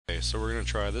Okay, so we're going to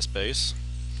try this base.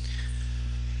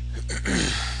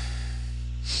 I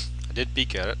did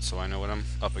peek at it, so I know what I'm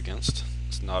up against.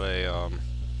 It's not a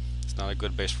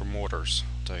good base for mortars,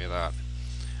 I'll tell you that.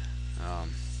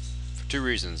 For two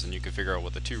reasons, and you can figure out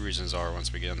what the two reasons are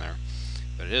once we get in there.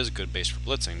 But it is a good base for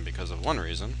blitzing because of one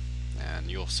reason,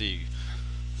 and you'll see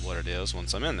what it is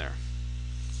once I'm in there.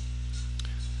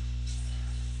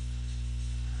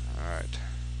 Alright.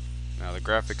 Now the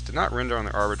graphics did not render on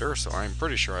the Arbiter, so I'm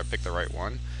pretty sure I picked the right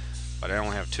one. But I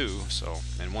only have two,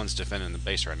 and one's defending the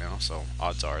base right now, so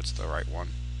odds are it's the right one.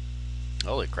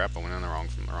 Holy crap, I went in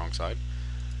from the wrong side.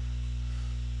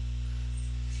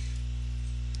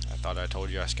 I thought I told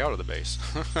you I scouted the base.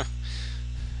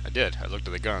 I did. I looked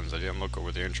at the guns. I didn't look at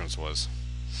where the entrance was.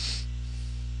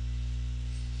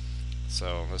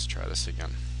 So let's try this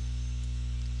again.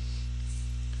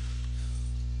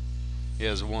 He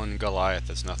has one Goliath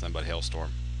that's nothing but Hailstorm,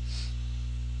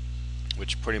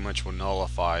 which pretty much will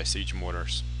nullify siege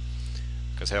mortars,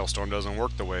 because Hailstorm doesn't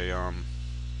work the way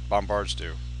bombards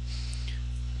do.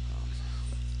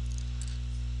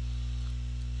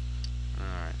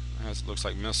 Alright, it looks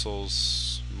like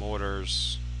missiles,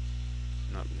 mortars.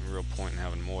 Not a real point in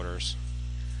having mortars.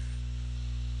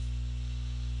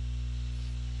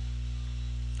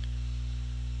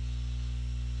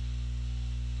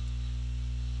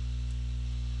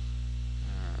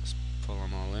 Let's pull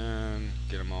them all in,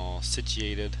 get them all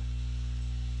situated.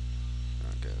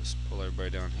 Okay, let's pull everybody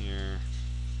down here.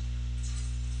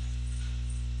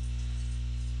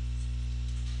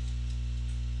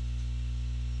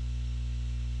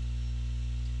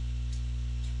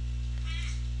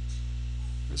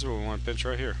 This is what we want to pinch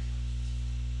right here.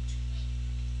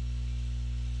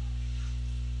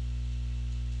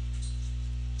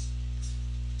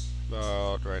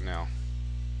 About right now.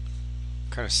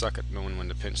 Kind of suck at knowing when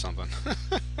to pinch something.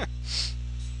 That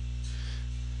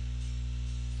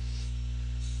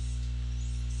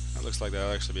looks like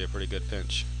that'll actually be a pretty good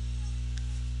pinch.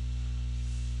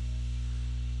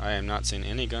 I am not seeing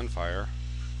any gunfire.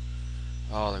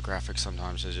 Oh, the graphics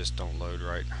sometimes they just don't load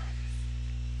right.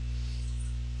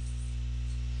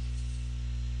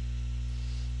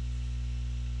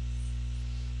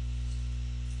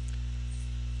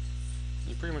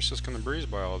 You're pretty much just going to breeze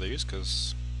by all these,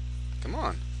 because, come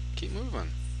on, keep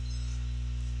moving.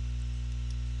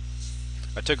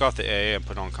 I took off the AA and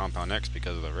put on Compound X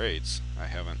because of the raids. I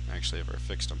haven't actually ever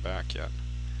fixed them back yet.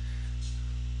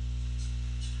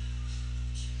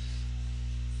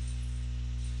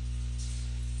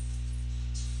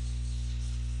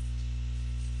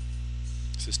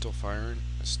 Is it still firing?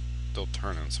 It's still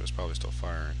turning, so it's probably still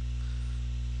firing.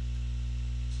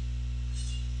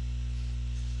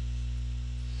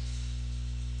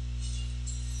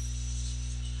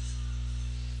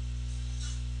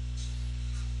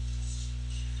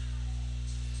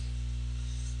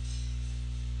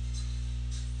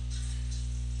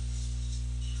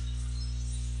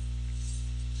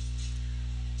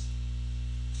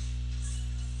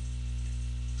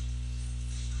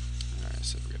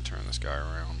 See if we can turn this guy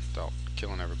around without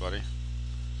killing everybody.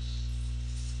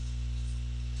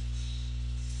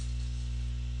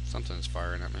 Something's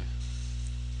firing at me.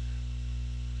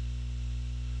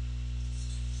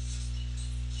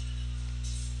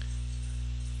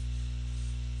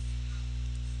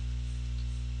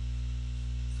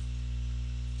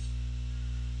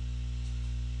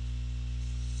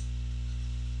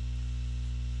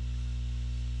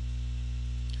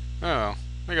 Oh well,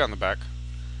 I got in the back.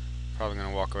 Probably going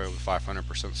to walk away with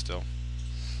 500% still.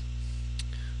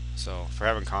 So for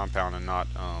having compound and not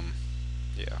AA,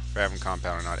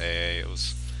 it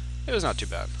was not too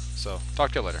bad. So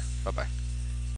talk to you later. Bye bye.